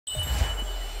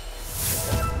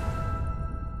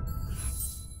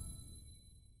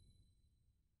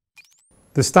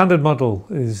The Standard Model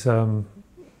is the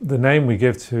name we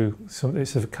give to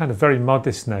it's a kind of very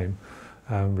modest name,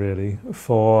 really,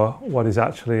 for what is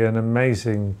actually an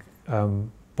amazing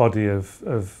body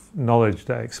of knowledge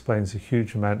that explains a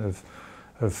huge amount of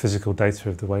physical data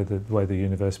of the way the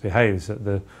universe behaves,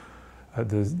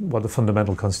 what the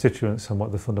fundamental constituents and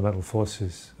what the fundamental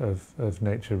forces of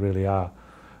nature really are,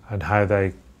 and how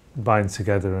they bind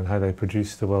together and how they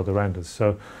produce the world around us.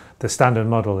 So the Standard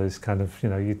Model is kind of,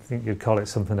 you'd think you'd call it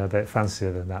something a bit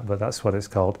fancier than that, but that's what it's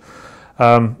called.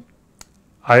 I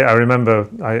remember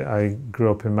I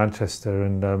grew up in Manchester,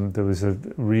 and there was a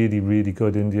really, really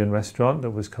good Indian restaurant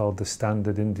that was called the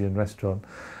Standard Indian Restaurant.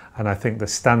 And I think the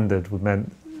standard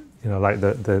meant, like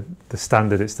the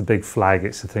standard, it's the big flag,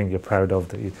 it's the thing you're proud of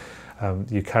that you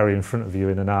carry in front of you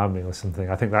in an army or something.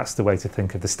 I think that's the way to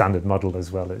think of the Standard Model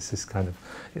as well. It's this kind of,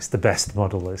 it's the best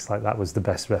model. It's like, that was the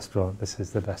best restaurant, this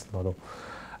is the best model.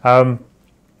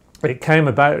 It came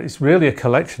about, it's really a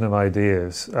collection of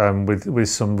ideas with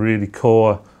some really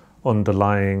core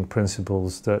underlying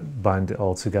principles that bind it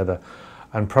all together.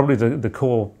 And probably the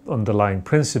core underlying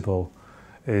principle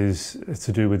is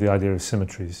to do with the idea of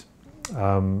symmetries.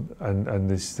 And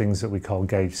these things that we call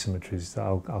gauge symmetries that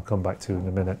I'll come back to in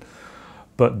a minute.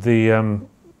 But the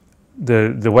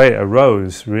way it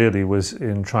arose really was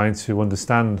in trying to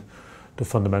understand the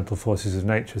fundamental forces of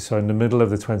nature. So in the middle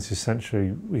of the 20th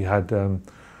century, we had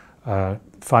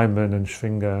Feynman and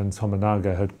Schwinger and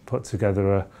Tominaga had put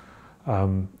together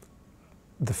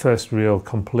the first real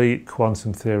complete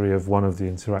quantum theory of one of the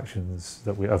interactions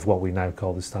of what we now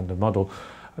call the Standard Model.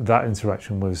 That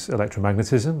interaction was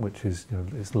electromagnetism, which is,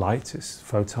 it's light, it's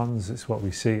photons, it's what we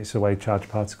see, it's the way charged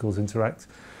particles interact.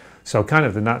 So kind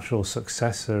of the natural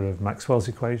successor of Maxwell's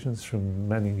equations from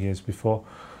many years before.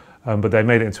 But they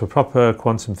made it into a proper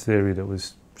quantum theory that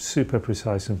was super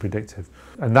precise and predictive.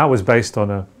 And that was based on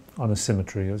a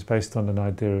symmetry. It was based on an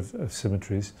idea of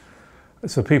symmetries.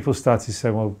 So people started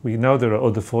saying, well, we know there are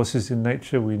other forces in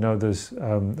nature. We know there's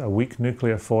a weak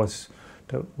nuclear force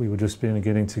that we were just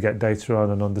beginning to get data on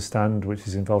and understand, which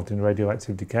is involved in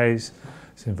radioactive decays.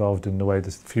 It's involved in the way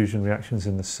there's fusion reactions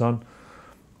in the sun.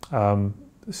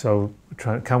 So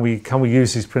can we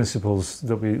use these principles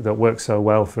that work so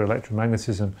well for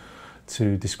electromagnetism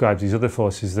to describe these other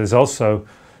forces? There's also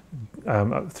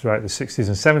throughout the 60s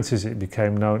and 70s it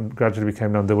gradually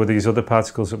became known there were these other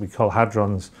particles that we call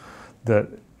hadrons that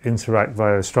interact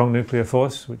via a strong nuclear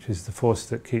force, which is the force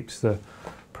that keeps the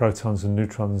protons and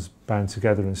neutrons bound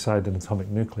together inside an atomic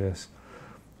nucleus.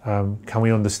 Can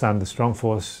we understand the strong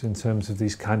force in terms of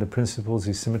these kind of principles,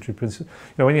 these symmetry principles?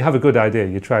 When you have a good idea,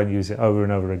 you try and use it over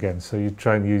and over again. So you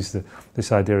try and use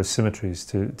this idea of symmetries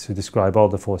to describe all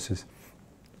the forces.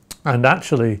 And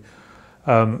actually,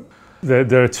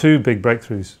 there are two big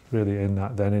breakthroughs really in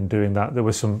that. Then in doing that, there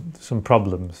were some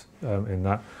problems in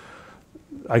that.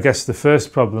 I guess the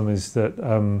first problem is that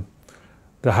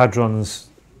the hadrons,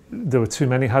 there were too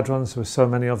many hadrons, there were so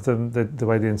many of them, the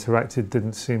way they interacted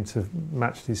didn't seem to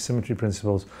match these symmetry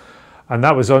principles. And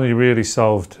that was only really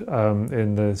solved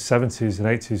in the 70s and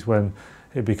 80s when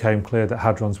it became clear that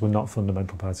hadrons were not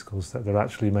fundamental particles, that they're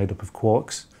actually made up of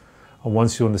quarks. And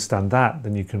once you understand that,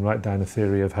 then you can write down a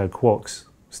theory of how quarks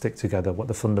stick together, what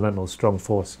the fundamental strong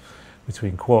force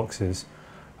between quarks is,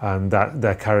 and that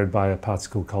they're carried by a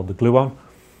particle called the gluon.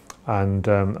 And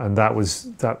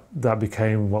that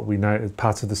became what we now,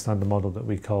 part of the Standard Model that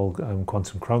we call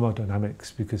quantum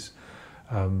chromodynamics, because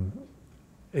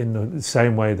in the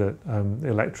same way that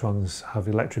electrons have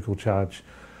electrical charge,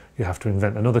 you have to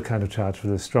invent another kind of charge for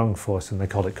the strong force, and they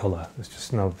call it colour. There's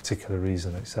just no particular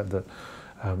reason except that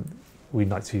we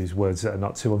like to use words that are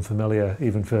not too unfamiliar,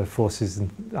 even for forces and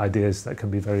ideas that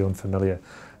can be very unfamiliar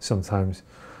sometimes.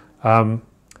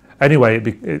 Anyway,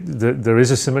 there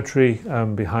is a symmetry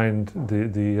behind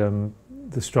the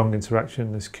strong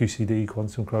interaction, this QCD,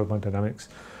 quantum chromodynamics,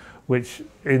 which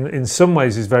in some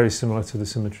ways is very similar to the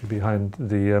symmetry behind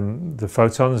the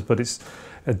photons, but it's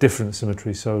a different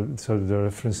symmetry. So there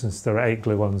are, for instance, there are 8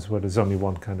 gluons where there's only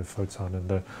one kind of photon, and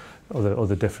there are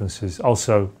other differences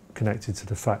also connected to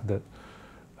the fact that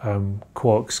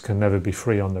quarks can never be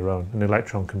free on their own. An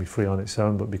electron can be free on its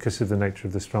own, but because of the nature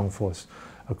of the strong force,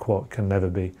 a quark can never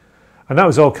be. And that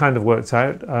was all kind of worked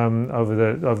out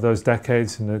over those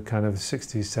decades in the kind of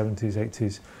 60s, 70s,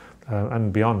 80s,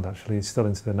 and beyond actually, still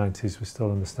into the 90s, we're still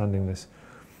understanding this,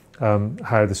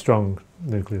 how the strong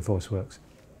nuclear force works.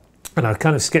 And I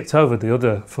kind of skipped over the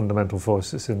other fundamental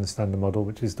force that's in the Standard Model,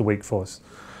 which is the weak force.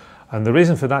 And the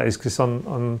reason for that is because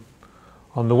on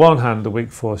the one hand, the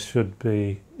weak force should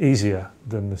be easier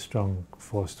than the strong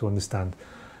force to understand,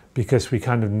 because we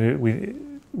kind of knew,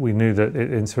 we knew that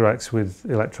it interacts with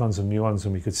electrons and muons,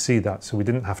 and we could see that, so we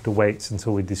didn't have to wait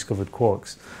until we discovered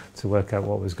quarks to work out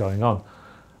what was going on.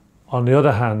 On the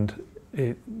other hand,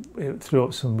 it threw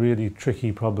up some really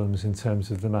tricky problems in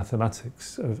terms of the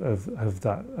mathematics of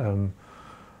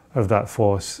that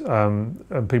force,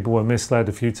 and people were misled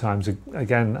a few times,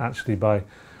 again actually by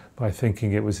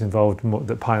thinking it was involved,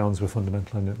 that pions were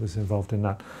fundamental and it was involved in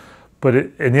that. But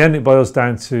in the end it boils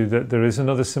down to that there is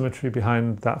another symmetry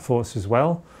behind that force as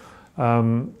well.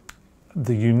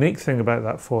 The unique thing about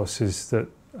that force is that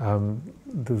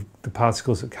the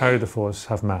particles that carry the force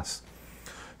have mass.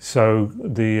 So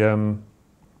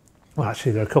well,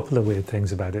 actually there are a couple of weird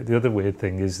things about it. The other weird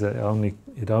thing is that it only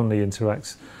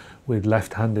interacts with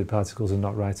left-handed particles and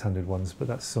not right-handed ones, but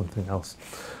that's something else.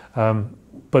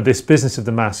 But this business of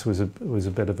the mass was a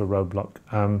bit of a roadblock,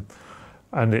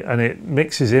 and it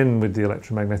mixes in with the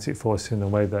electromagnetic force in a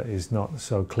way that is not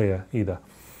so clear either.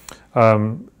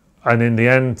 And in the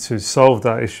end, to solve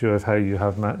that issue of how you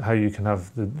can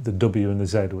have the W and the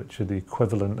Z, which are the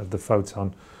equivalent of the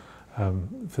photon,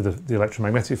 for the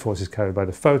electromagnetic force is carried by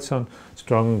the photon,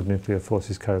 strong nuclear force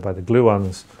is carried by the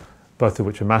gluons, both of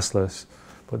which are massless,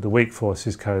 but the weak force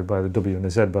is carried by the W and the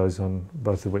Z boson,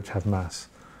 both of which have mass.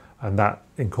 And that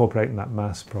incorporating that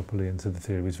mass properly into the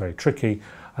theory was very tricky,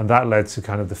 and that led to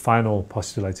kind of the final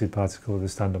postulated particle of the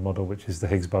Standard Model, which is the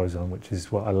Higgs boson, which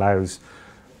is what allows,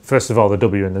 first of all, the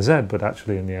W and the Z, but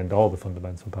actually in the end all the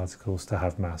fundamental particles to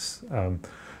have mass.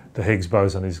 The Higgs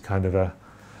boson is kind of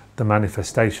the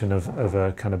manifestation of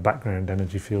a kind of background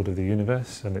energy field of the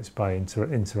universe, and it's by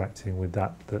interacting with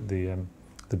that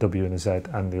the W and the Z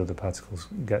and the other particles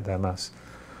get their mass.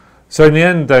 So in the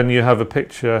end then you have a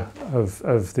picture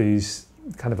of these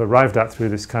kind of arrived at through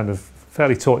this kind of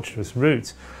fairly tortuous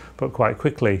route, but quite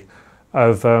quickly,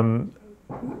 of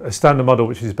a Standard Model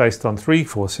which is based on three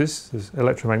forces. There's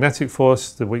electromagnetic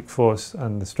force, the weak force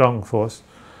and the strong force.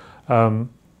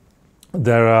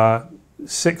 There are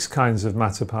 6 kinds of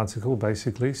matter particle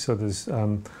basically. So there's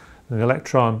an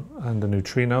electron and a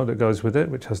neutrino that goes with it,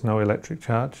 which has no electric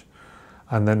charge.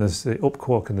 And then there's the up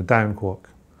quark and the down quark.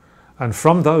 And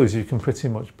from those you can pretty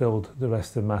much build the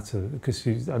rest of matter, because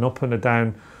an up and a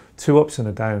down, 2 ups and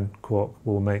a down quark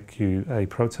will make you a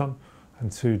proton,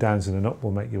 and 2 downs and an up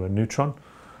will make you a neutron.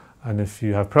 And if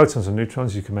you have protons and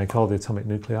neutrons, you can make all the atomic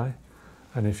nuclei.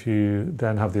 And if you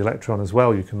then have the electron as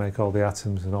well, you can make all the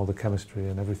atoms and all the chemistry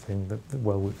and everything that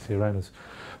well we see around us.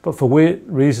 But for weird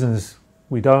reasons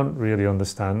we don't really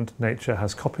understand, nature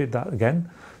has copied that again.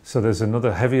 So there's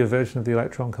another heavier version of the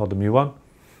electron called the muon,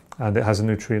 and it has a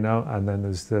neutrino, and then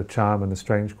there's the charm and the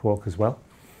strange quark as well.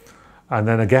 And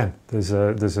then again, there's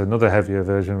another heavier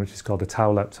version which is called a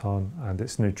tau lepton, and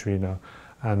its neutrino,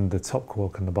 and the top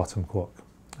quark and the bottom quark.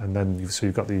 And then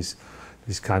you've got these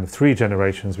kind of 3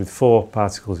 generations with 4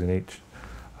 particles in each,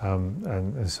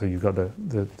 and so you've got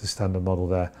the Standard Model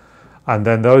there. And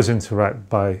then those interact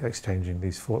by exchanging the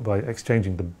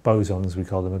bosons, we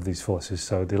call them, of these forces.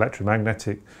 So the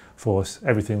electromagnetic force,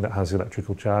 everything that has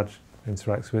electrical charge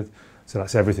interacts with, so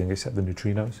that's everything except the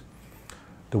neutrinos.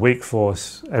 The weak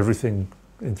force, everything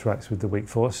interacts with the weak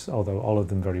force, although all of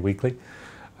them very weakly.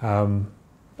 And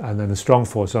then the strong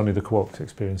force, only the quarks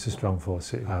experience the strong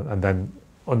force. And then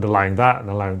underlying that and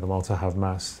allowing them all to have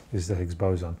mass is the Higgs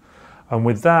boson. And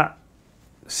with that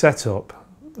setup,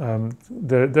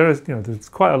 there's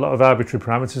quite a lot of arbitrary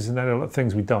parameters in there, a lot of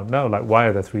things we don't know, like why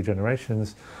are there 3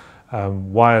 generations?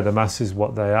 Why are the masses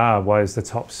what they are? Why is the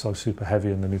top so super heavy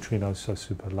and the neutrinos so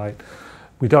super light?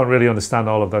 We don't really understand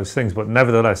all of those things, but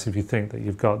nevertheless, if you think that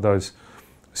you've got those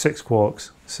 6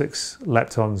 quarks, 6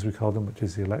 leptons we call them, which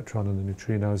is the electron and the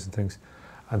neutrinos and things,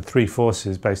 and 3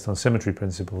 forces based on symmetry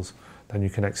principles, then you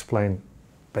can explain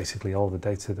basically all the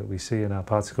data that we see in our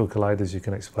particle colliders. You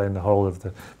can explain the whole of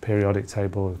the periodic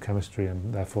table of chemistry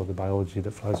and therefore the biology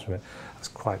that flows through it. That's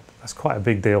quite a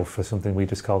big deal for something we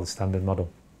just call the Standard Model.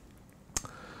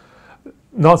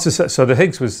 Not to say, so the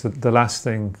Higgs was the last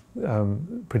thing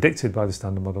predicted by the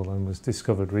Standard Model and was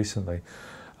discovered recently,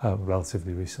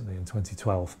 relatively recently in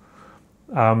 2012.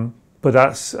 But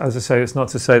that's, as I say, it's not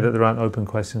to say that there aren't open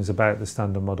questions about the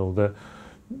Standard Model. That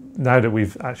now that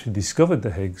we've actually discovered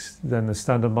the Higgs, then the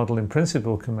Standard Model in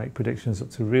principle can make predictions up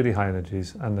to really high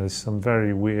energies, and there's some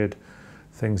very weird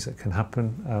things that can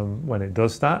happen when it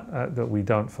does that that we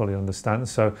don't fully understand.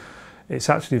 So it's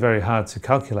actually very hard to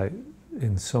calculate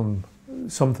in some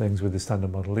things with the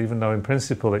Standard Model, even though in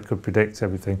principle it could predict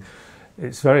everything.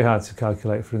 It's very hard to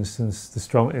calculate, for instance,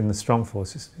 in the strong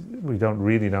forces. We don't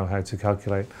really know how to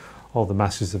calculate all the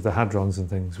masses of the hadrons and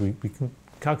things. We can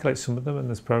calculate some of them, and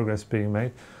there's progress being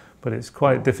made, but it's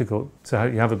quite difficult. So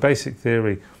you have a basic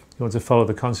theory You want to follow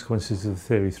the consequences of the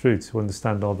theory through to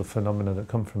understand all the phenomena that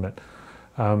come from it.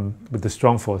 With the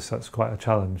strong force, that's quite a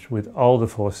challenge. With all the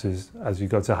forces, as you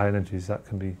go to high energies, that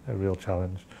can be a real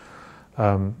challenge.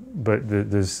 But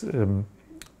there's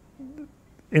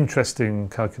interesting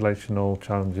calculational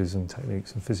challenges and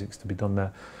techniques and physics to be done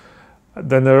there.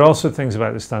 Then there are also things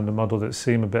about the standard model that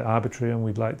seem a bit arbitrary, and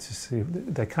we'd like to see,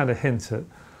 they kind of hint at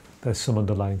there's some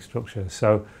underlying structure.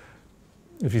 So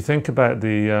if you think about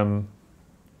the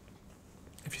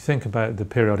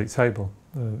periodic table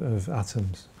of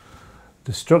atoms,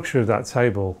 the structure of that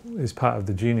table is part of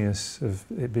the genius of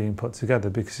it being put together,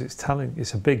 because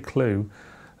it's a big clue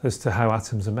as to how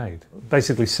atoms are made.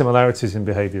 Basically similarities in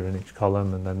behaviour in each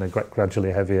column, and then they get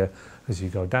gradually heavier as you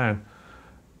go down.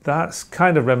 That's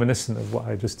kind of reminiscent of what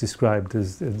I just described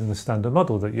as in the standard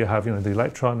model, that you have, the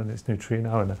electron and its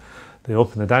neutrino and the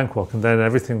up and the down quark, and then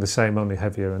everything the same, only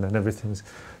heavier, and then everything's...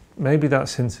 Maybe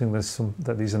that's hinting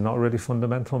that these are not really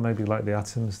fundamental. Maybe like the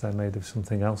atoms, they're made of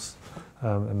something else.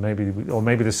 And maybe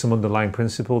there's some underlying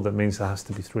principle that means there has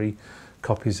to be 3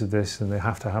 copies of this, and they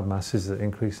have to have masses that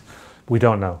increase. We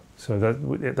don't know. So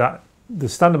that the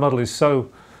standard model is so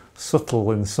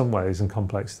subtle in some ways and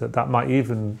complex that might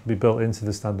even be built into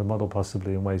the standard model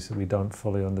possibly in ways that we don't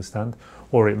fully understand.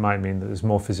 Or it might mean that there's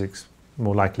more physics,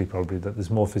 more likely probably that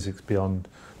there's more physics beyond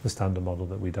the standard model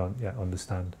that we don't yet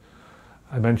understand.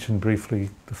 I mentioned briefly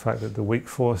the fact that the weak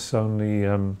force only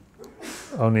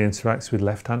interacts with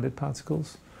left-handed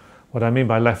particles. What I mean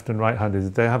by left and right-handed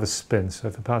is they have a spin. So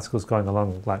if a particle's going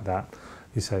along like that,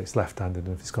 you say it's left-handed,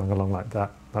 and if it's going along like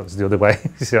that, that was the other way.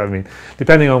 You see what I mean?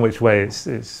 Depending on which way its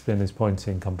spin is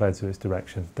pointing compared to its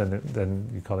direction, then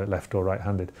you call it left or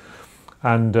right-handed.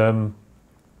 And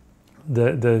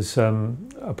there's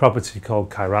a property called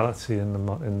chirality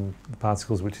in the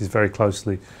particles, which is very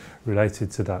closely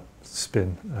related to that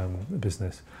spin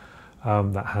business,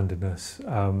 that handedness.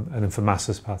 And then for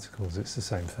massless particles, it's the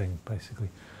same thing, basically.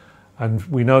 And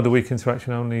we know the weak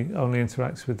interaction only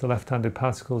interacts with the left-handed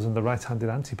particles and the right-handed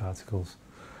antiparticles.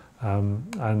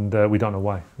 And we don't know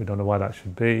why. We don't know why that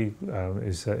should be.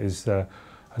 Is there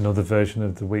another version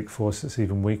of the weak force that's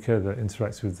even weaker that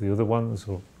interacts with the other ones?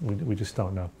 Or we just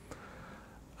don't know.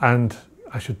 And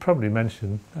I should probably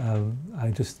mention, I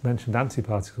just mentioned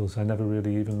antiparticles. I never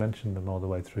really even mentioned them all the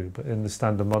way through. But in the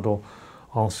standard model,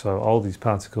 also, all these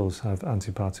particles have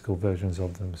antiparticle versions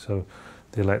of them. So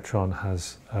the electron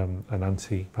has an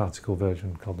antiparticle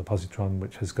version called the positron,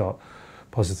 which has got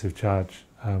positive charge,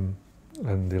 and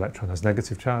the electron has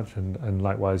negative charge, and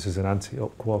likewise there's an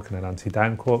anti-up quark and an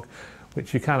anti-down quark,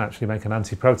 which you can actually make an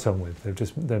antiproton with.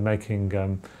 They're making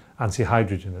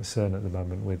anti-hydrogen at CERN at the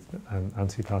moment with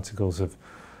antiparticles of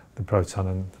the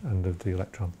proton and of the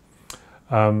electron.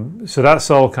 So that's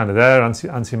all kind of there.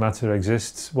 Antimatter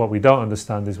exists. What we don't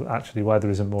understand is actually why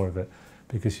there isn't more of it,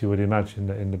 because you would imagine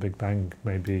that in the Big Bang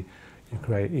maybe you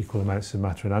create equal amounts of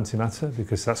matter and antimatter,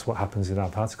 because that's what happens in our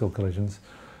particle collisions.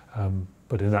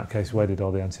 But in that case, where did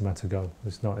all the antimatter go?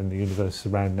 It's not in the universe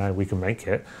around now. We can make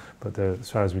it, but as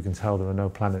far as we can tell, there are no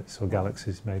planets or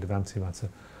galaxies made of antimatter.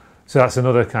 So that's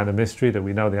another kind of mystery, that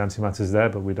we know the antimatter's there,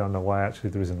 but we don't know why actually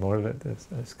there isn't more of it.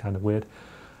 It's kind of weird.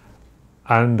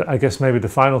 And I guess maybe the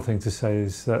final thing to say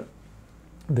is that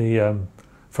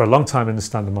for a long time in the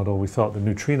standard model, we thought the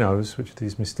neutrinos, which are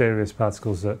these mysterious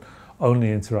particles that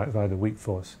only interact via the weak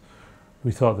force,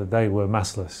 we thought that they were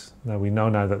massless. Now we know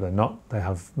now that they're not. They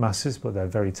have masses, but they're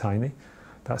very tiny.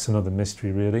 That's another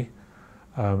mystery, really,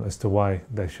 as to why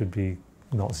they should be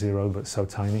not zero, but so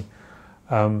tiny.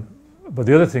 But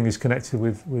the other thing is connected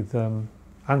with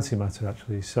antimatter,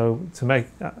 actually. So to make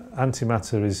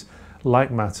antimatter is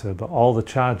like matter, but all the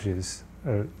charges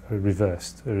are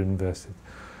reversed, are inverted.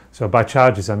 So by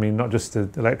charges, I mean not just the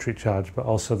electric charge, but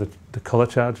also the colour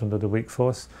charge under the weak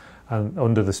force, and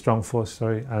under the strong force,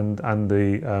 sorry, and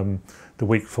the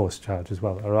weak force charge as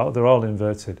well. They're all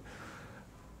inverted.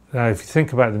 Now, if you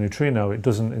think about the neutrino, it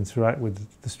doesn't interact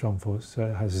with the strong force. So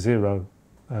it has 0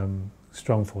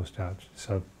 strong force charge.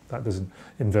 So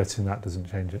inverting that doesn't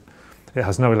change it. It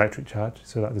has no electric charge,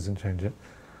 so that doesn't change it.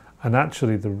 And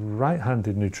actually, the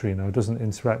right-handed neutrino doesn't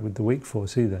interact with the weak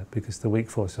force either, because the weak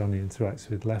force only interacts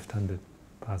with left-handed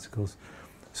particles.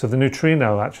 So the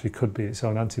neutrino actually could be its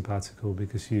own antiparticle,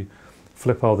 because you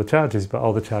flip all the charges, but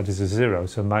all the charges are 0,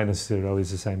 so minus 0 is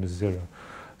the same as 0.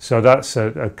 So that's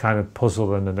a kind of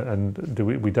puzzle,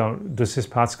 and does this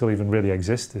particle even really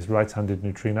exist, this right-handed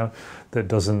neutrino that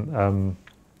doesn't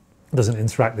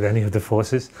interact with any of the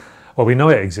forces? Well, we know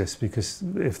it exists, because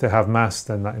if they have mass,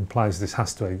 then that implies this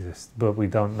has to exist, but we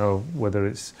don't know whether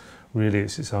it's really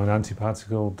it's its own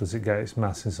antiparticle? Does it get its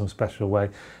mass in some special way?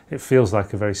 It feels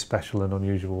like a very special and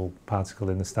unusual particle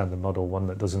in the standard model, one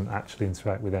that doesn't actually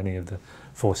interact with any of the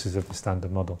forces of the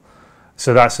standard model.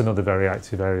 So that's another very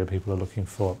active area people are looking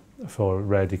for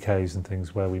rare decays and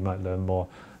things where we might learn more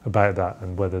about that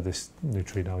and whether this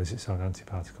neutrino is its own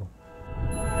antiparticle.